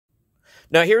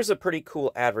Now, here's a pretty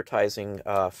cool advertising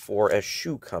for a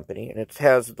shoe company, and it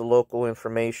has the local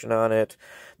information on it.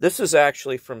 This is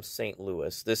actually from St.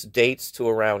 Louis. This dates to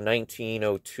around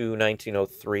 1902,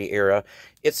 1903 era.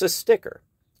 It's a sticker.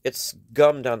 It's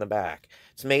gummed on the back.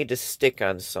 It's made to stick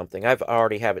on something. I've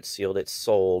already have it sealed. It's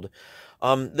sold.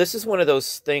 This is one of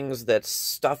those things that's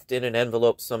stuffed in an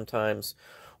envelope sometimes,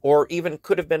 or even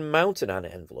could have been mounted on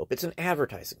an envelope. It's an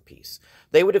advertising piece.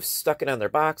 They would have stuck it on their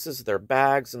boxes, their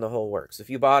bags, and the whole works.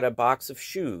 If you bought a box of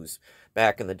shoes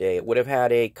back in the day, it would have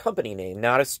had a company name,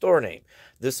 not a store name.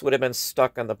 This would have been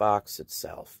stuck on the box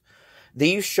itself.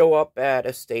 These show up at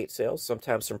estate sales,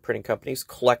 sometimes from printing companies.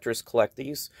 Collectors collect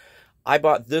these. I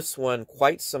bought this one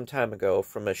quite some time ago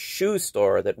from a shoe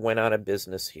store that went out of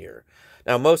business here.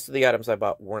 Now, most of the items I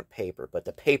bought weren't paper, but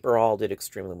the paper all did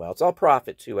extremely well. It's all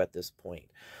profit, too, at this point.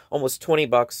 Almost 20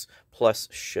 bucks plus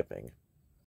shipping.